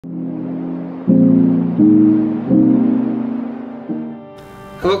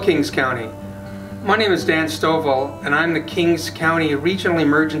Hello Kings County. My name is Dan Stovel and I'm the Kings County Regional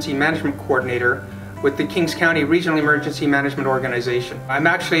Emergency Management Coordinator with the Kings County Regional Emergency Management Organization. I'm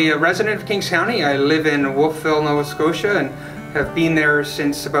actually a resident of Kings County. I live in Wolfville, Nova Scotia and have been there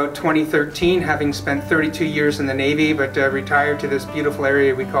since about 2013, having spent 32 years in the Navy, but retired to this beautiful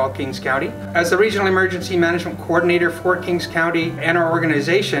area we call Kings County. As the Regional Emergency Management Coordinator for Kings County and our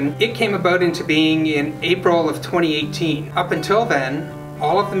organization, it came about into being in April of 2018. Up until then,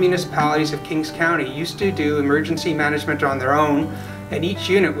 all of the municipalities of Kings County used to do emergency management on their own, and each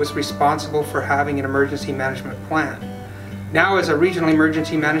unit was responsible for having an emergency management plan. Now, as a Regional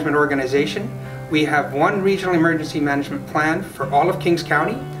Emergency Management Organization, we have one Regional Emergency Management Plan for all of Kings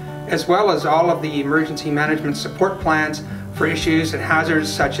County, as well as all of the emergency management support plans for issues and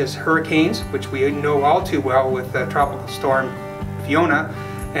hazards such as hurricanes, which we know all too well with Tropical Storm Fiona,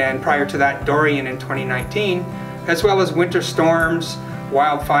 and prior to that Dorian in 2019, as well as winter storms,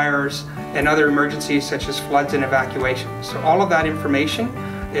 wildfires, and other emergencies such as floods and evacuations. So all of that information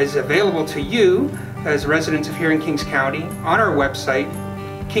is available to you as residents of here in Kings County on our website,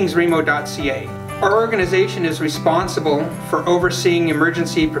 REMO.ca. Our organization is responsible for overseeing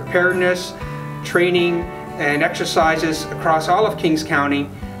emergency preparedness, training, and exercises across all of Kings County,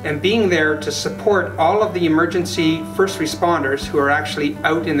 and being there to support all of the emergency first responders who are actually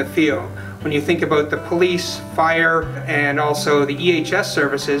out in the field. When you think about the police, fire, and also the EHS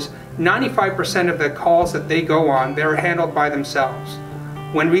services, 95% of the calls that they go on, they're handled by themselves.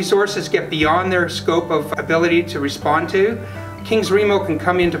 When resources get beyond their scope of ability to respond to, Kings REMO can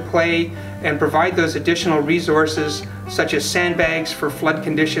come into play and provide those additional resources such as sandbags for flood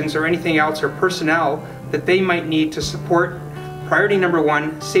conditions or anything else, or personnel that they might need to support priority number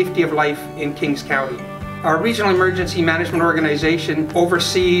one, safety of life in Kings County. Our Regional Emergency Management Organization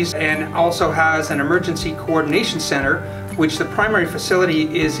oversees and also has an Emergency Coordination Center, which the primary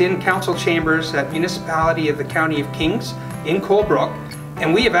facility is in Council Chambers at Municipality of the County of Kings in Colebrook.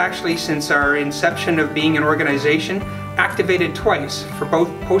 And we have actually, since our inception of being an organization, activated twice for both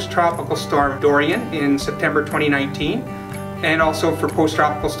post-tropical storm Dorian in September 2019 and also for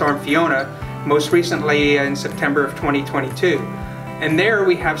post-tropical storm Fiona, most recently in September of 2022. And there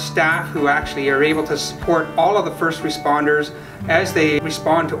we have staff who actually are able to support all of the first responders as they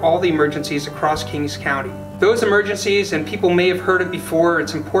respond to all the emergencies across Kings County. Those emergencies, and people may have heard it before,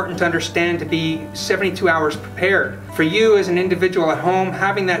 it's important to understand to be 72 hours prepared. For you as an individual at home,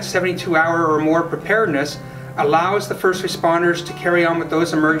 having that 72-hour or more preparedness allows the first responders to carry on with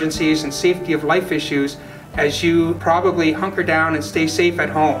those emergencies and safety of life issues as you probably hunker down and stay safe at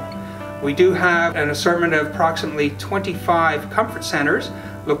home. We do have an assortment of approximately 25 comfort centers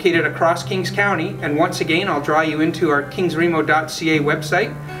located across Kings County, and once again I'll draw you into our REMO.ca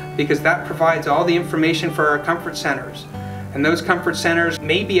website because that provides all the information for our comfort centers. And those comfort centers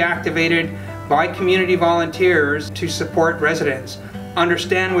may be activated by community volunteers to support residents.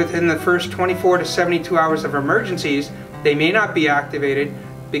 Understand within the first 24 to 72 hours of emergencies they may not be activated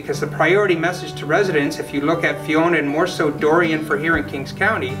because the priority message to residents, if you look at Fiona and more so Dorian for here in Kings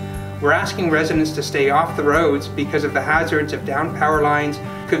County, we're asking residents to stay off the roads because of the hazards of down power lines,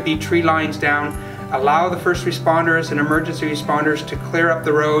 could be tree lines down. Allow the first responders and emergency responders to clear up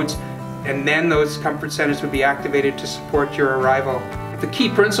the roads, and then those comfort centers would be activated to support your arrival. The key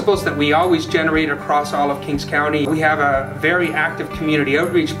principles that we always generate across all of Kings County, we have a very active community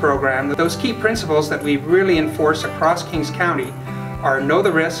outreach program. Those key principles that we really enforce across Kings County are know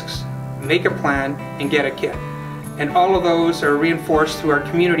the risks, make a plan, and get a kit. And all of those are reinforced through our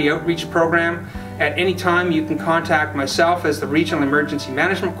community outreach program. At any time you can contact myself as the Regional Emergency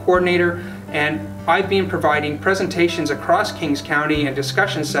Management Coordinator, and I've been providing presentations across Kings County and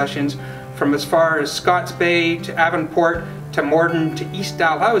discussion sessions from as far as Scotts Bay to Avonport to Morden to East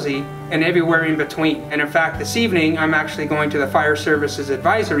Dalhousie and everywhere in between. And in fact this evening I'm actually going to the Fire Services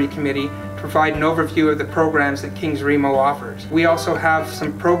Advisory Committee to provide an overview of the programs that Kings REMO offers. We also have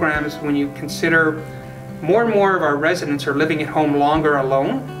some programs when you consider more and more of our residents are living at home longer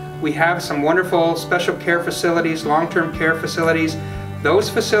alone. We have some wonderful special care facilities, long-term care facilities. Those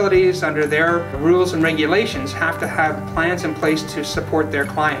facilities, under their rules and regulations, have to have plans in place to support their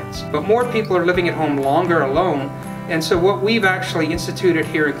clients. But more people are living at home longer alone, and so what we've actually instituted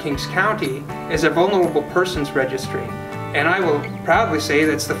here in Kings County is a vulnerable persons registry. And I will proudly say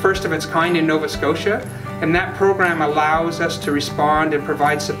that's the first of its kind in Nova Scotia, and that program allows us to respond and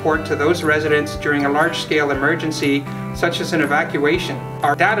provide support to those residents during a large-scale emergency, such as an evacuation.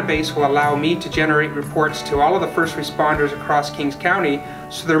 Our database will allow me to generate reports to all of the first responders across Kings County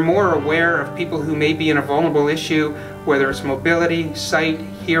so they're more aware of people who may be in a vulnerable issue, whether it's mobility, sight,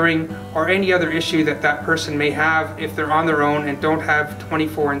 hearing, or any other issue that that person may have if they're on their own and don't have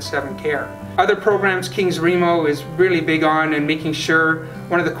 24/7 care. Other programs King's REMO is really big on and making sure.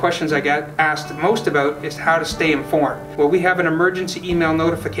 One of the questions I get asked most about is how to stay informed. Well, we have an emergency email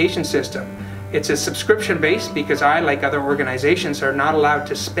notification system. It's a subscription based because I, like other organizations, are not allowed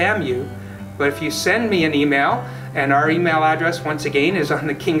to spam you. But if you send me an email, and our email address once again is on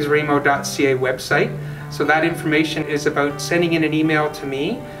the kingsremo.ca website, so that information is about sending in an email to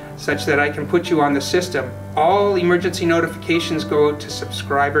me such that I can put you on the system. All emergency notifications go out to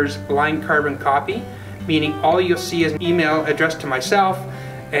subscribers blind carbon copy, meaning all you'll see is an email addressed to myself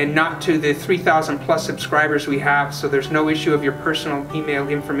and not to the 3,000 plus subscribers we have, so there's no issue of your personal email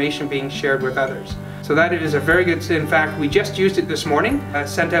information being shared with others. So that is a very good, in fact, we just used it this morning.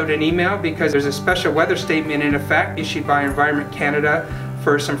 Sent out an email because there's a special weather statement in effect issued by Environment Canada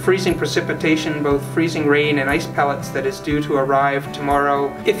for some freezing precipitation, both freezing rain and ice pellets, that is due to arrive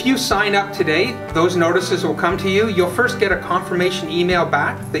tomorrow. If you sign up today, those notices will come to you. You'll first get a confirmation email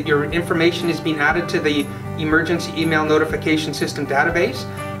back that your information is being added to the emergency email notification system database.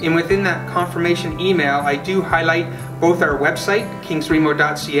 And within that confirmation email, I do highlight both our website,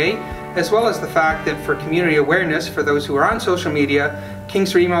 kingsremo.ca, as well as the fact that for community awareness, for those who are on social media,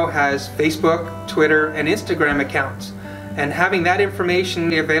 King's REMO has Facebook, Twitter, and Instagram accounts. And having that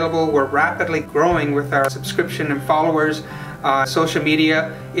information available, we're rapidly growing with our subscription and followers on social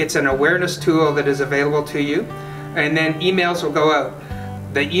media. It's an awareness tool that is available to you. And then emails will go out.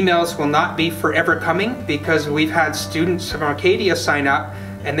 The emails will not be forever coming because we've had students from Arcadia sign up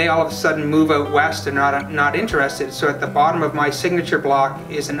and they all of a sudden move out west and not interested. So at the bottom of my signature block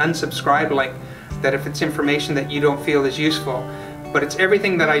is an unsubscribe link, that if it's information that you don't feel is useful. But it's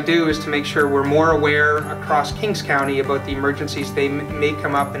everything that I do is to make sure we're more aware across Kings County about the emergencies they may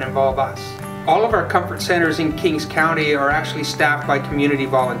come up and involve us. All of our comfort centers in Kings County are actually staffed by community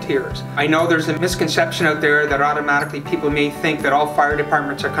volunteers. I know there's a misconception out there that automatically people may think that all fire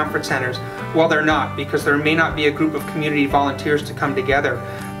departments are comfort centers. Well, they're not, because there may not be a group of community volunteers to come together.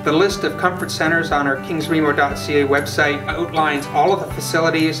 The list of comfort centers on our kingsremo.ca website outlines all of the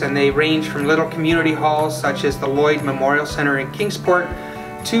facilities, and they range from little community halls such as the Lloyd Memorial Center in Kingsport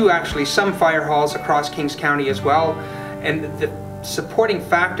to actually some fire halls across Kings County as well. And the supporting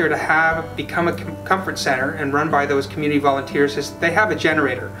factor to become a comfort center and run by those community volunteers is they have a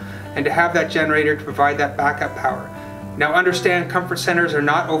generator, and to have that generator to provide that backup power. Now understand, comfort centers are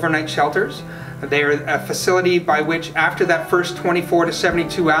not overnight shelters. They are a facility by which after that first 24 to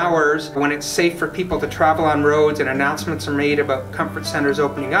 72 hours, when it's safe for people to travel on roads and announcements are made about comfort centers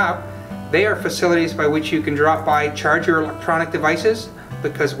opening up, they are facilities by which you can drop by, charge your electronic devices,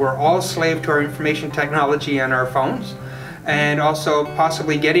 because we're all slave to our information technology and our phones, and also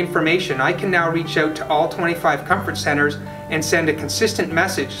possibly get information. I can now reach out to all 25 comfort centers and send a consistent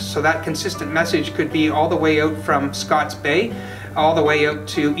message. So that consistent message could be all the way out from Scotts Bay, all the way out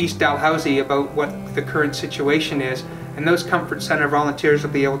to East Dalhousie about what the current situation is. And those comfort center volunteers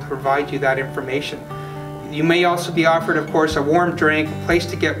will be able to provide you that information. You may also be offered, of course, a warm drink, a place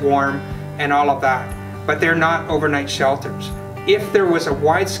to get warm, and all of that. But they're not overnight shelters. If there was a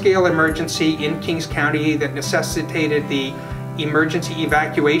wide-scale emergency in Kings County that necessitated the emergency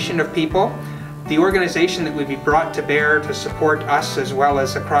evacuation of people, the organization that would be brought to bear to support us as well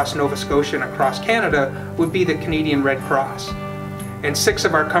as across Nova Scotia and across Canada would be the Canadian Red Cross. And 6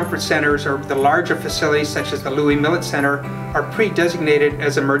 of our comfort centers, or the larger facilities such as the Louis Millet Center, are pre-designated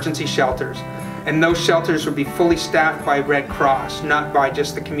as emergency shelters. And those shelters would be fully staffed by Red Cross, not by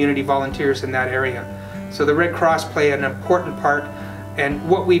just the community volunteers in that area. So the Red Cross play an important part, and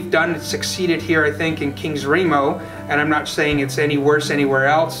what we've done is succeeded here, I think, in Kings REMO, and I'm not saying it's any worse anywhere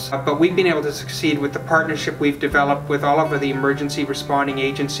else, but we've been able to succeed with the partnership we've developed with all of the emergency responding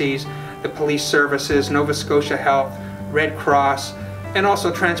agencies, the police services, Nova Scotia Health, Red Cross, and also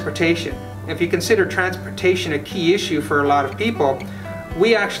transportation. If you consider transportation a key issue for a lot of people,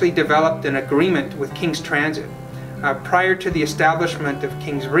 we actually developed an agreement with Kings Transit. Prior to the establishment of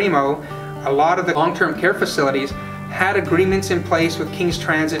Kings REMO, a lot of the long-term care facilities had agreements in place with Kings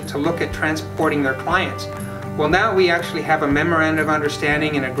Transit to look at transporting their clients. Well, now we actually have a memorandum of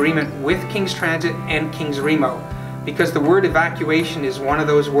understanding and agreement with Kings Transit and Kings REMO, because the word evacuation is one of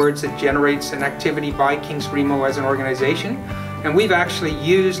those words that generates an activity by Kings REMO as an organization. And we've actually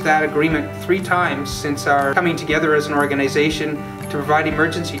used that agreement 3 times since our coming together as an organization to provide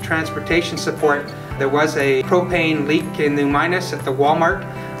emergency transportation support. There was a propane leak in the Minas at the Walmart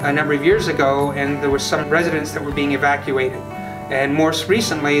a number of years ago, and there were some residents that were being evacuated. And most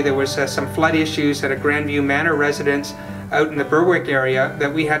recently there was some flood issues at a Grandview Manor residence out in the Berwick area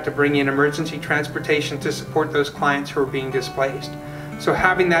that we had to bring in emergency transportation to support those clients who were being displaced. So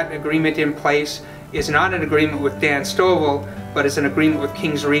having that agreement in place is not an agreement with Dan Stovel, but is an agreement with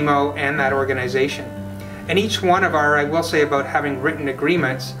King's REMO and that organization. And each one of our, I will say about having written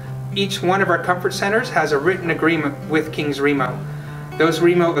agreements, each one of our comfort centers has a written agreement with King's REMO. Those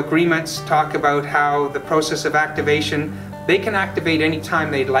REMO agreements talk about how the process of activation, they can activate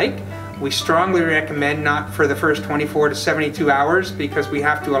anytime they'd like. We strongly recommend not for the first 24 to 72 hours because we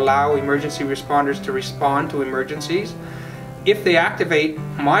have to allow emergency responders to respond to emergencies. If they activate,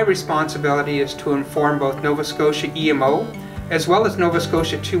 my responsibility is to inform both Nova Scotia EMO as well as Nova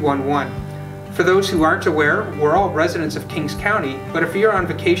Scotia 211. For those who aren't aware, we're all residents of Kings County, but if you're on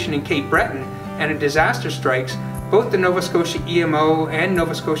vacation in Cape Breton and a disaster strikes, both the Nova Scotia EMO and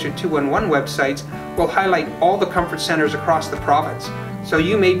Nova Scotia 211 websites will highlight all the comfort centers across the province. So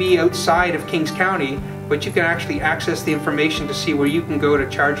you may be outside of Kings County, but you can actually access the information to see where you can go to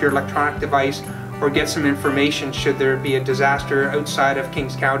charge your electronic device or get some information should there be a disaster outside of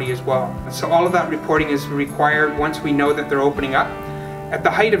Kings County as well. So all of that reporting is required once we know that they're opening up. At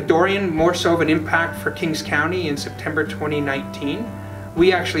the height of Dorian, more so of an impact for Kings County in September 2019,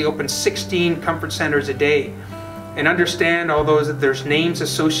 we actually opened 16 comfort centers a day. And understand, although there's names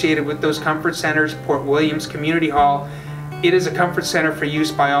associated with those comfort centers, Port Williams Community Hall, it is a comfort center for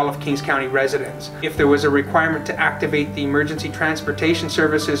use by all of Kings County residents. If there was a requirement to activate the emergency transportation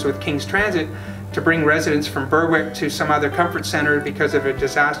services with Kings Transit to bring residents from Berwick to some other comfort center because of a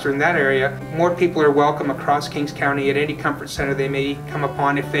disaster in that area, more people are welcome across Kings County at any comfort center they may come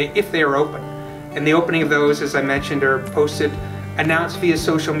upon if they are open. And the opening of those, as I mentioned, are posted, announced via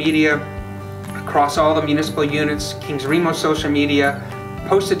social media across all the municipal units, King's REMO social media,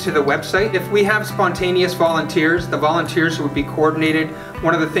 posted to the website. If we have spontaneous volunteers, the volunteers would be coordinated.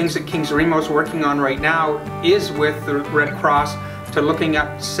 One of the things that King's REMO is working on right now is with the Red Cross to looking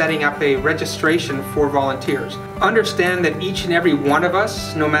at setting up a registration for volunteers. Understand that each and every one of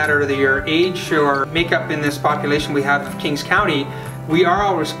us, no matter your age or makeup in this population we have of Kings County, we are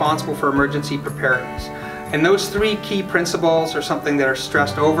all responsible for emergency preparedness. And those three key principles are something that are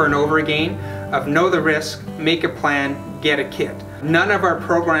stressed over and over again of know the risk, make a plan, get a kit. None of our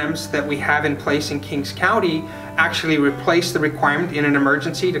programs that we have in place in Kings County actually replace the requirement in an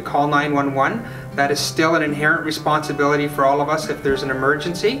emergency to call 911. That is still an inherent responsibility for all of us if there's an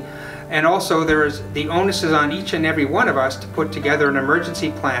emergency. And also the onus is on each and every one of us to put together an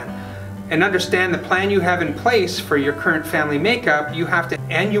emergency plan. And understand the plan you have in place for your current family makeup, you have to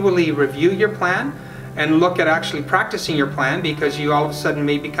annually review your plan and look at actually practicing your plan, because you all of a sudden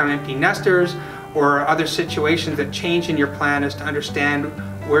may become empty nesters or other situations that change in your plan, is to understand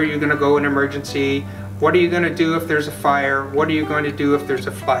where you're going to go in emergency, what are you going to do if there's a fire, what are you going to do if there's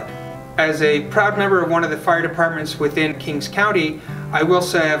a flood. As a proud member of one of the fire departments within Kings County, I will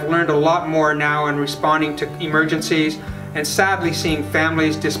say I've learned a lot more now in responding to emergencies, and sadly seeing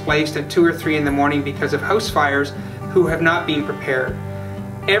families displaced at 2 or 3 in the morning because of house fires who have not been prepared.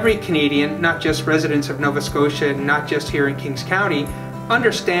 Every Canadian, not just residents of Nova Scotia, not just here in Kings County,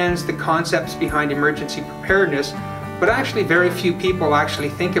 understands the concepts behind emergency preparedness, but actually very few people actually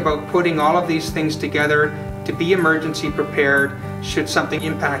think about putting all of these things together to be emergency prepared should something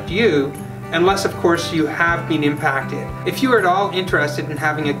impact you, unless of course you have been impacted. If you are at all interested in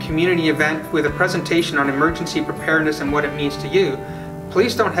having a community event with a presentation on emergency preparedness and what it means to you,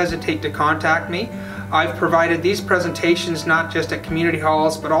 please don't hesitate to contact me. I've provided these presentations not just at community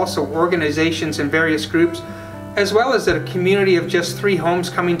halls, but also organizations and various groups, as well as at a community of just 3 homes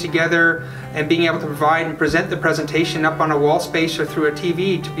coming together and being able to provide and present the presentation up on a wall space or through a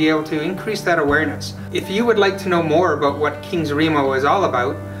TV to be able to increase that awareness. If you would like to know more about what King's REMO is all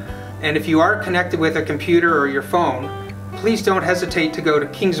about, and if you are connected with a computer or your phone, please don't hesitate to go to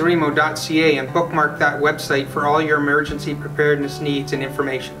kingsremo.ca and bookmark that website for all your emergency preparedness needs and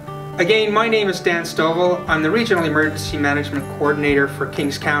information. Again, my name is Dan Stovel. I'm the Regional Emergency Management Coordinator for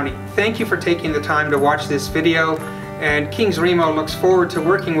Kings County. Thank you for taking the time to watch this video, and Kings REMO looks forward to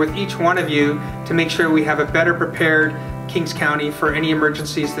working with each one of you to make sure we have a better prepared Kings County for any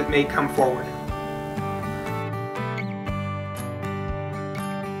emergencies that may come forward.